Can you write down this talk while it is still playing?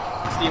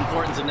the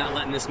importance of not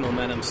letting this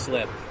momentum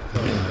slip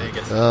going into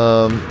Vegas?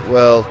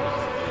 Well,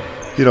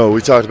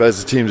 we talked about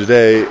as a team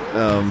today,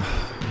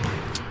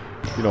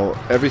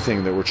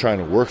 everything that we're trying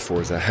to work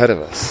for is ahead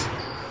of us.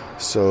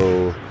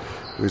 So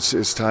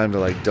it's time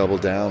to double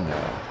down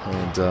now.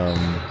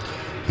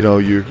 And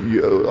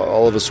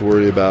all of us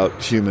worry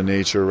about human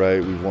nature,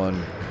 right? We've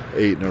won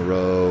 8 in a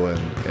row,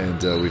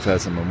 and we've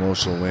had some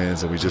emotional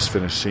wins, and we just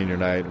finished senior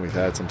night, and we've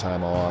had some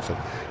time off, and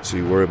so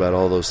you worry about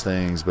all those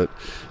things. But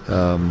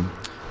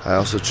I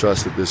also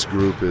trust that this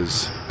group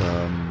is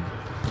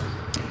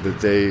that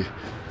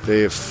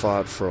they have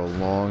fought for a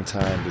long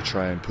time to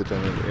try and put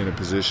them in a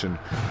position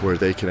where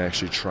they can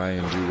actually try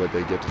and do what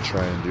they get to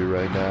try and do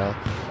right now.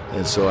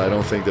 And so I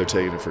don't think they're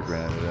taking it for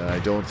granted. And I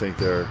don't think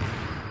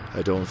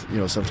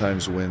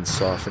sometimes wins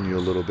soften you a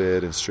little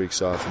bit and streaks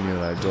soften you,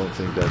 and I don't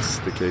think that's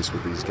the case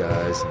with these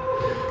guys. And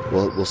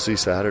we'll see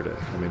Saturday.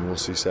 We'll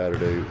see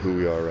Saturday who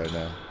we are right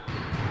now.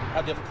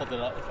 How difficult,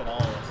 if at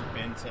all, has it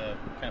been to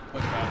kind of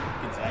put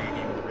that Gonzaga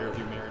game in the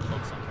rearview mirror and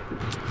focus on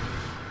Pepperdine?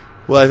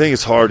 Well, I think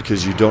it's hard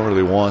because you don't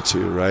really want to,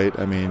 right?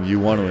 You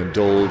want to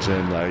indulge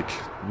in,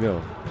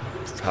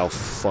 how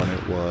fun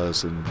it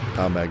was and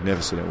how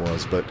magnificent it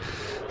was, but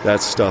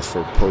that's stuff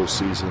for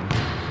postseason.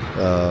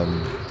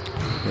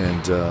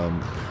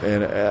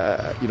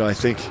 I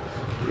think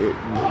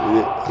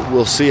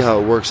we'll see how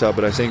it works out,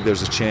 but I think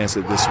there's a chance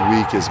that this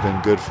week has been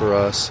good for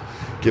us.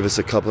 Give us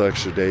a couple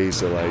extra days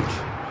to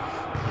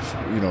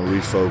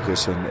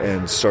refocus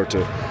and start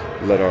to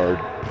let our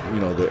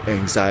the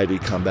anxiety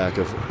come back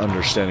of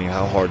understanding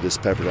how hard this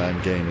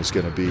Pepperdine game is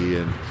going to be,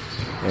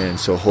 and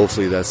so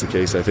hopefully that's the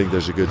case. I think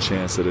there's a good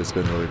chance that it's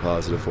been really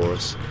positive for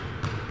us.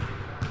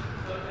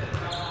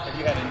 Have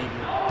you had any of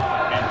your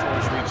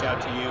mentors reach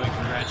out to you and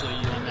congratulate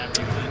you on that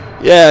big win?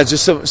 Yeah,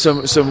 just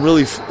some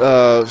really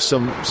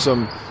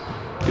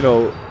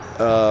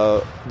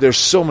there's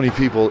so many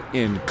people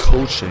in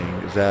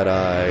coaching that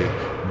I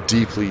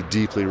deeply,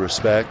 deeply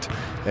respect,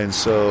 and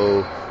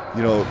so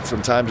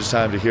from time to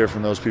time to hear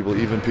from those people,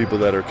 even people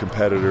that are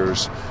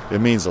competitors, it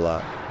means a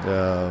lot.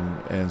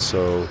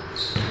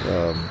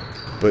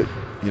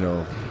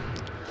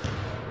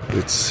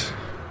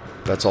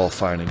 That's all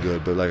fine and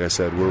good. But like I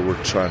said, we're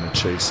trying to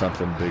chase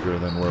something bigger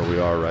than where we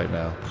are right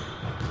now.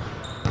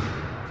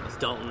 It's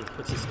Dalton.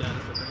 What's his status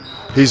right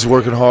now? He's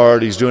working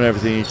hard. He's doing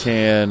everything he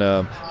can.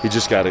 It's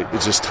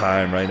just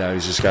time right now.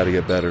 He's just got to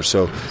get better.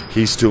 So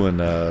he's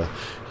doing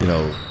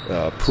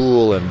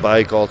pool and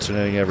bike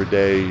alternating every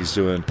day. He's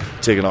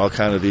taking all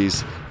kind of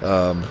these,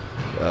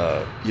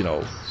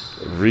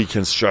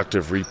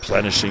 reconstructive,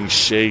 replenishing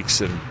shakes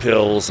and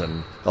pills,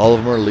 and all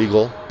of them are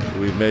legal.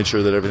 We've made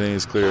sure that everything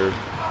is cleared,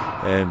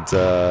 and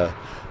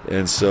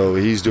so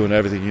he's doing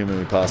everything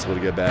humanly possible to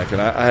get back. And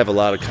I have a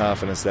lot of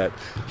confidence that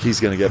he's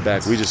going to get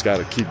back. We just got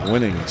to keep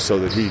winning so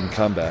that he can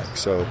come back.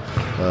 So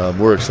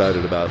we're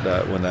excited about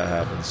that when that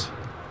happens.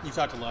 You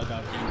talked a lot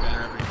about getting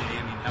better every day.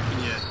 How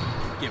can you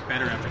get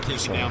better after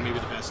taking down maybe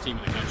the best team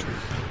in the country?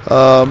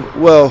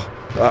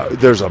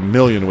 There's a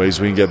million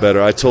ways we can get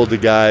better. I told the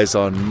guys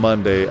on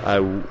Monday,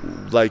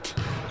 like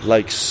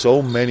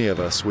so many of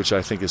us, which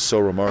I think is so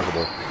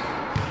remarkable,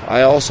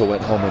 I also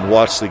went home and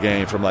watched the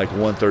game from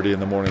 1:30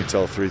 in the morning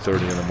till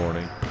 3:30 in the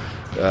morning,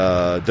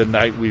 the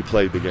night we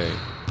played the game.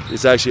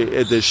 It's actually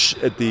at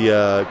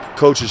the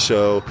coaches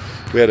show.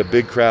 We had a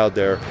big crowd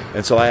there,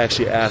 and so I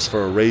actually asked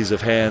for a raise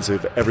of hands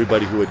of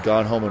everybody who had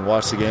gone home and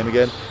watched the game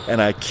again.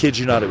 And I kid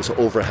you not, it was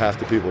over half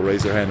the people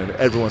raised their hand, and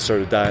everyone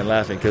started dying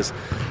laughing because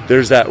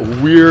there's that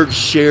weird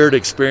shared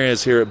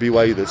experience here at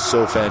BYU that's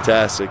so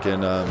fantastic.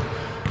 And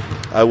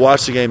I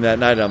watched the game that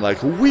night, and I'm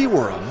like, we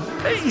were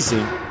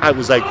amazing. I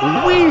was like,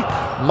 we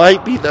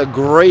might be the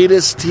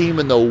greatest team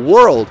in the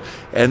world.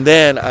 And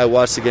then I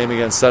watched the game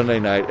again Sunday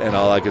night, and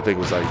all I could think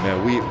was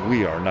man,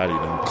 we are not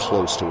even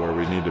close to where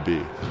we need to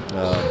be.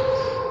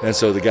 And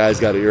so the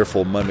guys got an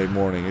earful Monday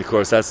morning. Of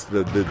course, that's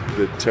the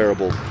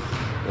terrible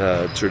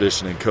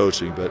tradition in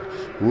coaching, but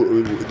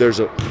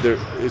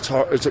it's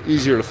hard. It's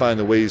easier to find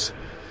the ways.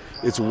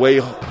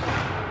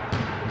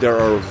 There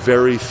are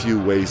very few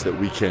ways that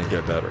we can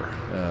get better,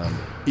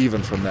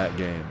 even from that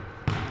game.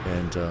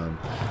 And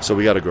so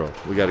we got to grow.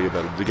 We got to get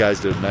better. The guys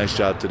did a nice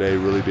job today,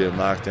 really being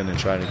locked in and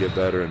trying to get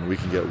better, and we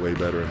can get way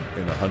better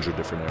in 100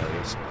 different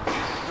areas.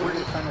 Were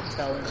you kind of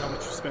telling how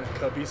much you spent at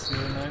Cubbies the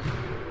other night?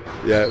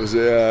 Yeah, it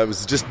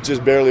was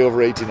just barely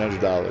over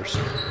 $1,800.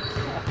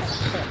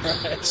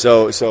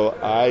 So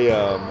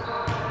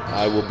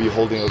I will be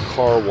holding a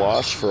car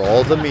wash for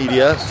all the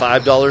media,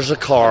 $5 a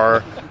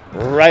car,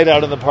 right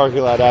out in the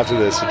parking lot after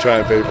this to try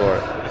and pay for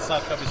it. I saw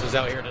Cubbies was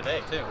out here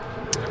today too.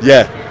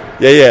 Yeah.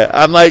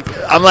 I'm like,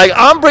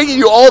 I'm bringing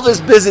you all this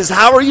business.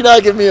 How are you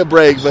not giving me a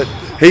break? But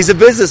he's a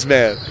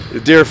businessman, a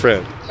dear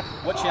friend.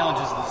 What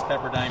challenges does this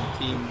Pepperdine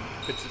team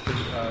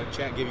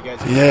give you guys?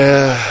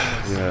 Yeah.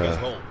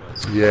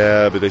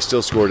 Yeah, but they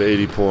still scored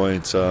 80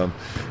 points.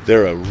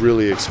 They're a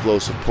really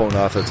explosive point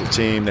offensive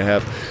team. They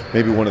have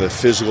maybe one of the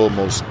physical,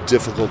 most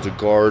difficult to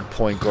guard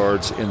point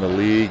guards in the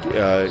league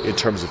in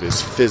terms of his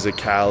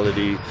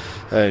physicality,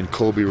 and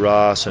Kobe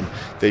Ross. And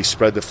they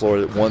spread the floor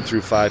that 1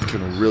 through 5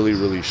 can really,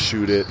 really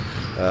shoot it.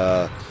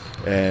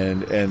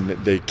 And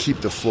they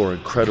keep the floor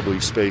incredibly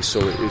spaced,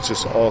 so it's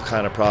just all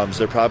kind of problems.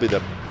 They're probably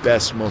the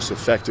best, most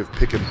effective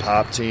pick and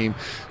pop team,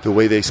 the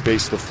way they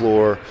space the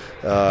floor,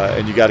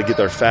 and you got to get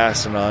there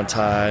fast and on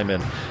time,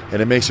 and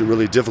it makes it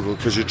really difficult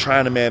because you're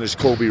trying to manage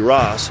Kobe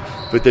Ross,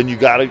 but then you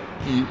got to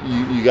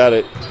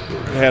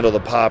handle the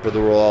pop of the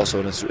roll also,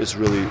 and it's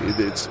really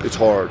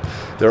hard.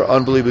 They're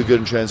unbelievably good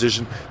in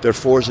transition. Their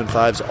 4s and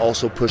 5s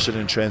also push it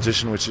in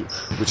transition, which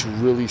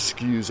really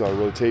skews our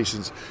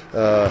rotations.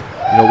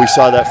 We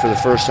saw that for the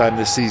first time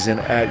this season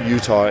at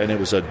Utah, and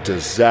it was a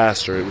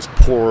disaster. It was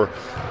poor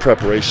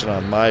preparation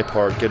on my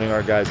part, getting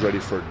our guys ready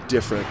for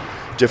different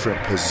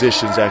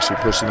positions, actually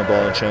pushing the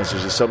ball in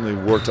transition is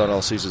something we worked on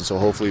all season, so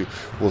hopefully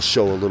we'll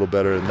show a little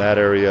better in that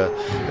area.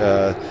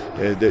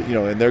 And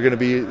they're going to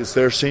be, it's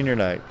their senior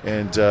night,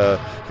 and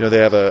they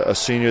have a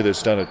senior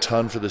that's done a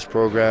ton for this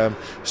program,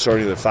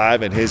 starting at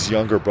 5, and his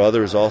younger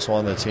brother is also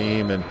on the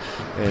team, and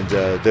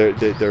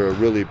they're a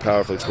really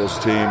powerful,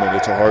 explosive team, and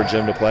it's a hard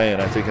gym to play in.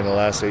 I think in the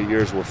last 8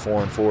 years we're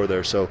 4-4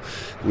 there, so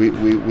we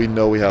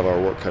know we have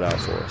our work cut out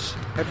for us.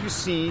 Have you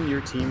seen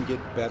your team get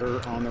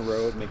better on the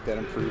road, make that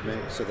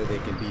improvement so that they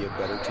can be a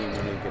better team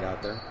when they get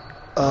out there?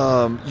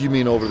 You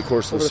mean over the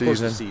course of the season?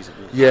 Course of the season,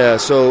 yeah.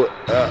 So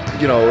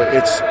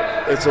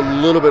it's a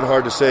little bit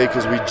hard to say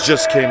because we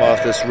just came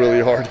off this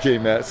really hard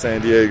game at San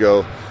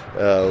Diego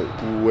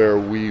where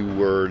we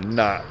were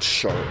not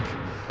sharp.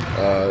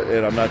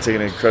 And I'm not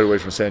taking any credit away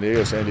from San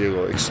Diego. San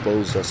Diego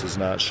exposed us as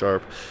not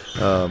sharp.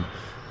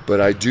 But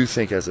I do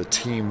think as a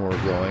team we're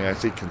growing. I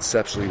think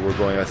conceptually we're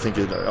growing. I think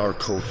our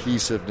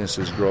cohesiveness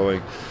is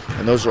growing,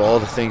 and those are all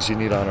the things you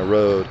need on a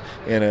road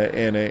in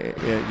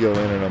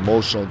an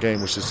emotional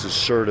game, which is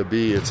sure to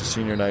be. It's a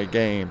senior night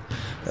game,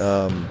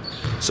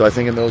 so I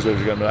think in those ways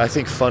we're getting. I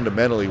think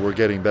fundamentally we're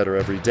getting better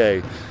every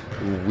day.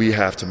 We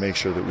have to make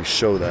sure that we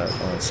show that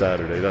on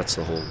Saturday. That's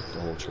the whole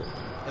truth.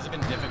 Has it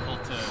been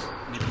difficult to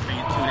maybe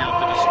tune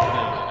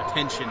out the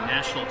attention,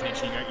 national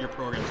attention your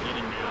program's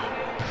getting now?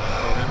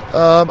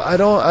 I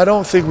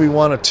don't think we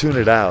want to tune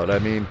it out. I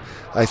mean,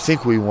 I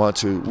think we want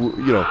to,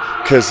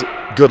 because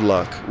good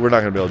luck. We're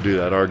not going to be able to do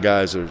that. Our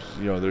guys are,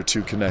 they're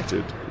too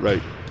connected,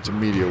 right, to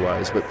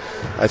media-wise. But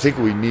I think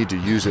we need to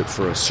use it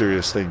for a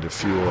serious thing to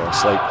fuel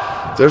us. Like,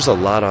 there's a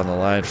lot on the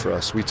line for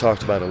us. We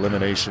talked about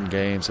elimination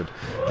games, and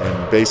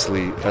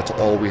basically that's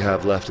all we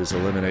have left is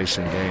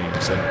elimination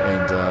games.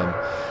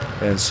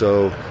 And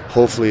so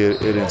hopefully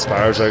it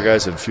inspires our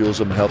guys and fuels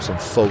them and helps them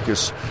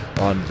focus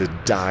on the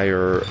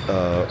dire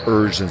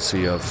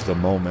urgency of the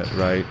moment,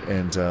 right?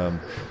 And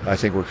I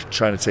think we're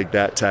trying to take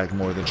that tack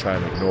more than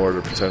trying to ignore it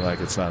or pretend like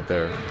it's not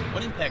there.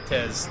 What impact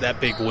has that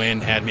big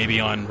win had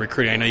maybe on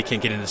recruiting? I know you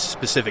can't get into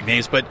specific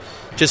names, but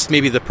just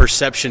maybe the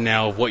perception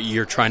now of what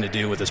you're trying to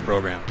do with this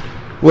program.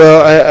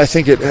 Well, I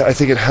think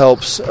it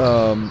helps.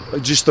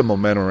 Just the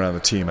momentum around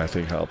the team, I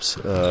think, helps.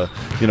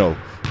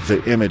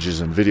 The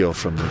images and video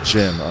from the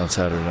gym on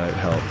Saturday night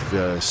help.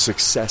 The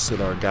success that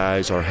our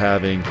guys are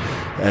having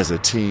as a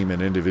team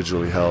and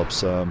individually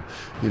helps. Every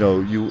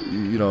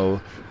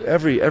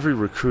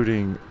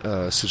recruiting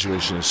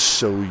situation is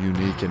so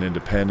unique and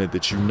independent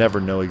that you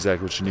never know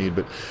exactly what you need.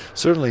 But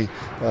certainly,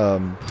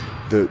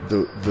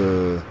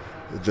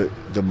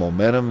 the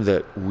momentum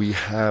that we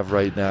have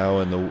right now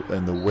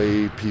and the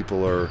way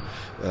people are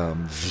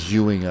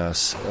viewing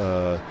us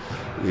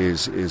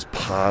is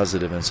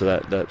positive, and so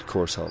that of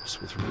course helps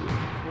with recruiting.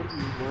 What have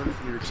you learned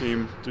from your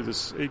team through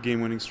this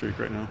 8-game winning streak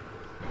right now?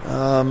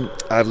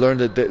 I've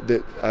learned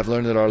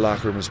that our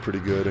locker room is pretty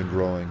good and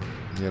growing.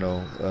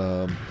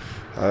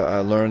 I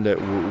learned that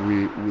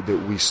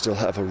we still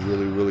have a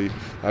really.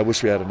 I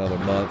wish we had another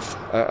month.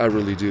 I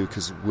really do,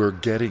 because we're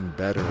getting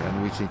better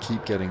and we can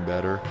keep getting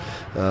better.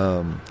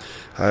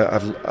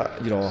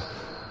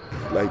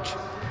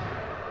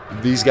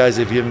 These guys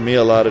have given me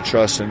a lot of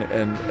trust,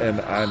 and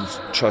I'm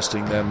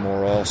trusting them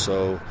more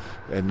also.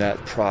 And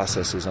that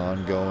process is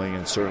ongoing,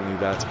 and certainly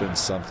that's been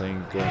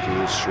something going through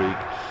this streak.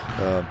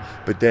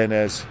 But then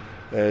as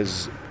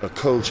a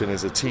coach and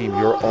as a team,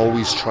 you're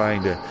always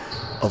trying to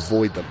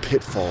avoid the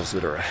pitfalls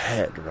that are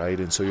ahead, right?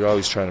 And so you're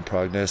always trying to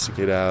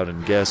prognosticate out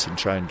and guess and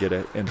try and get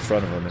in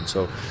front of them. And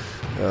so,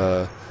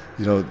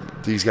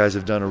 these guys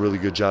have done a really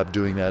good job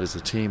doing that as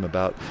a team,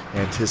 about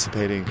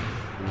anticipating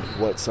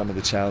what some of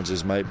the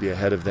challenges might be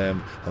ahead of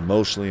them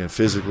emotionally and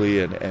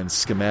physically and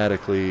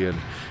schematically,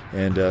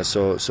 and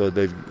so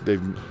they've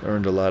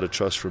earned a lot of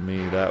trust from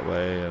me that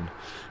way, and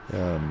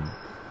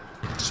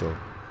so.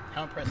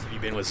 How impressed have you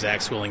been with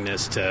Zach's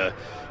willingness to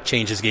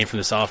change his game from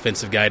this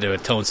offensive guy to a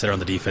tone setter on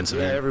the defensive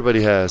end? Yeah,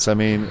 everybody has. I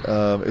mean,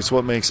 it's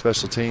what makes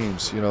special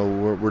teams.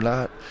 We're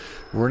not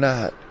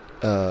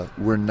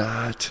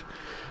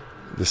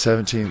the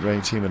 17th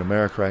ranked team in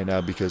America right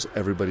now because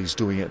everybody's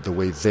doing it the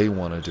way they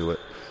want to do it.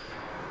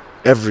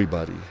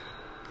 Everybody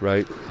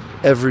right?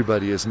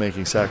 Everybody is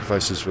making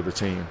sacrifices for the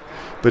team.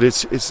 But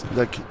it's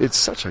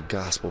such a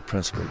gospel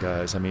principle,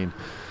 guys. I mean,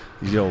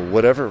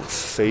 whatever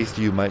faith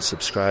you might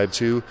subscribe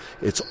to,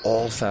 it's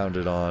all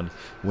founded on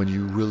when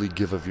you really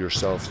give of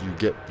yourself, you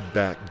get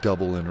back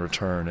double in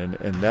return.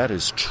 And that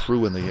is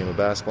true in the game of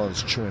basketball.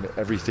 It's true in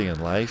everything in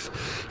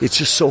life. It's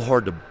just so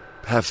hard to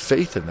have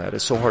faith in that.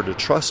 It's so hard to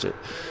trust it.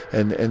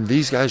 And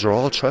these guys are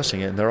all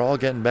trusting it, and they're all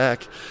getting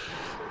back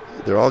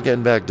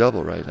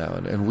double right now.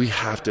 And we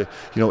have to,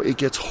 it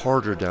gets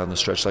harder down the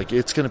stretch. Like,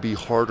 it's going to be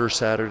harder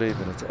Saturday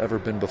than it's ever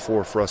been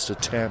before for us to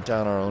tamp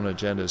down our own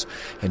agendas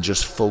and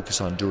just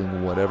focus on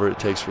doing whatever it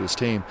takes for this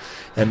team.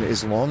 And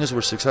as long as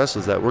we're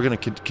successful at that, we're going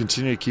to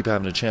continue to keep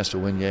having a chance to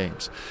win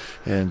games.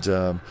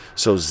 And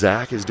so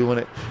Zach is doing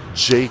it.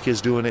 Jake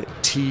is doing it.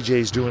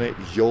 TJ's doing it.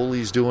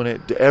 Yoli's doing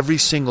it. Every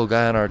single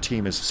guy on our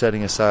team is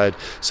setting aside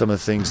some of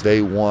the things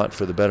they want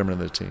for the betterment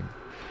of the team.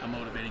 How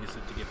motivating is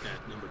it to get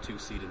that number 2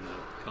 seed in the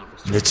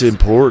conference? It's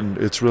important.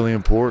 It's really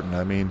important.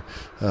 I mean,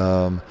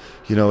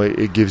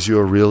 it gives you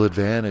a real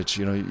advantage.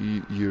 If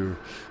you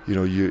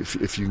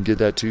can get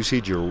that 2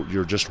 seed,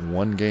 you're just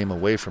one game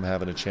away from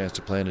having a chance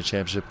to play in a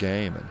championship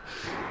game. And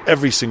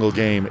every single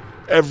game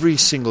in a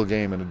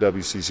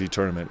WCC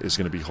tournament is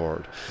going to be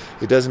hard.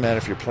 It doesn't matter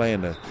if you're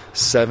playing the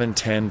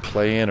 7-10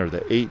 play-in or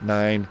the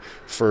 8-9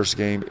 first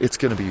game. It's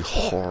going to be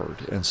hard.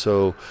 And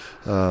so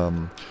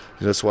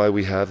that's why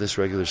we have this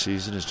regular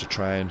season, is to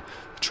try and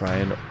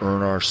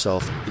earn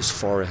ourselves as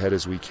far ahead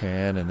as we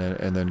can,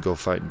 and then go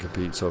fight and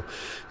compete. So,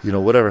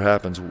 whatever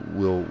happens,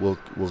 we'll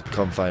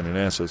come find an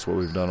answer. That's what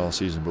we've done all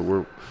season. But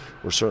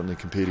we're certainly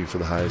competing for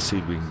the highest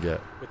seed we can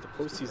get. With the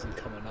postseason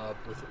coming up,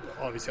 with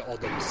obviously all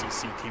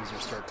WCC teams will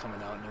start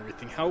coming out and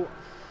everything, how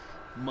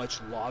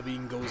much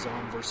lobbying goes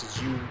on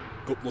versus you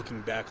looking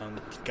back on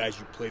the guys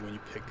you played when you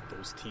picked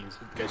those teams,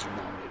 the guys you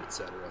nominated,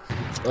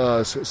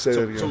 etc.? Say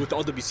that again. So with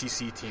all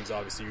WCC teams,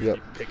 obviously you're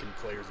going to be picking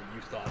players that you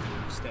thought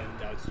were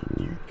standing out. So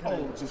you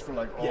just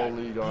for all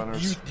league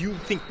honors. Do you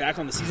think back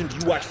on the season?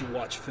 Do you actually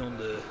watch film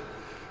to?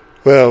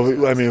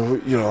 Well, I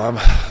mean,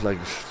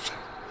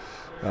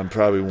 I'm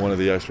probably one of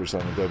the experts on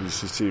the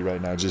WCC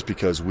right now, just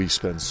because we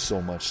spend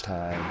so much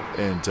time,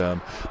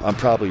 and I'm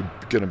probably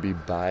going to be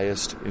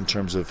biased in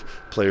terms of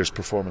players'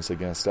 performance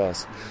against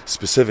us,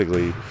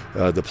 specifically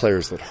the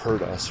players that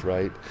hurt us,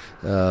 right?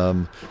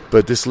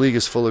 But this league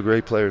is full of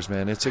great players,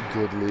 man. It's a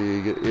good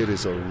league. It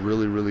is a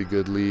really, really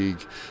good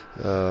league,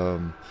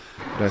 and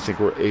I think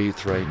we're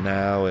 8th right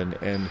now,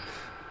 and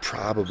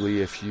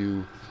probably if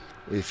you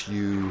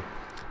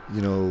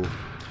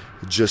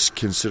just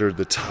considered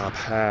the top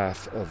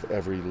half of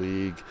every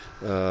league,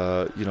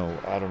 I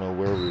don't know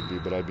where we'd be,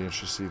 but I'd be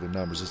interested to see the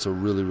numbers. It's a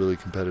really, really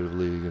competitive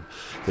league, and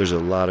there's a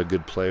lot of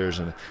good players,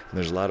 and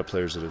there's a lot of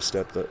players that have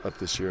stepped up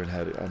this year and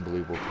had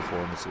unbelievable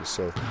performances.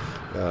 So,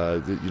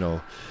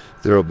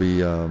 there will be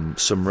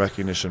some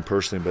recognition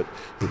personally, but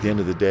at the end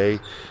of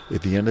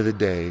the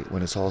day,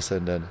 when it's all said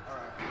and done,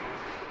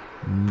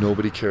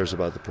 nobody cares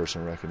about the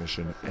personal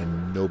recognition,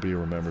 and nobody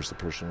remembers the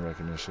personal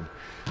recognition.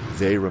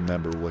 They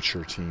remember what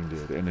your team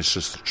did, and it's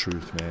just the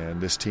truth, man.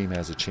 This team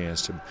has a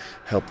chance to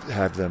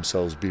have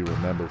themselves be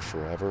remembered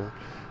forever,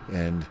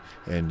 and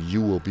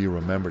you will be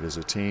remembered as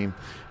a team.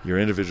 Your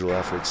individual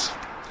efforts,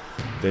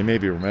 they may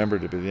be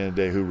remembered, but at the end of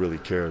the day, who really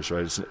cares,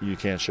 right? You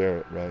can't share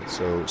it, right?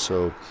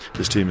 So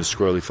this team is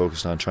squarely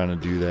focused on trying to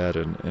do that,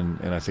 and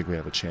I think we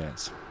have a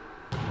chance.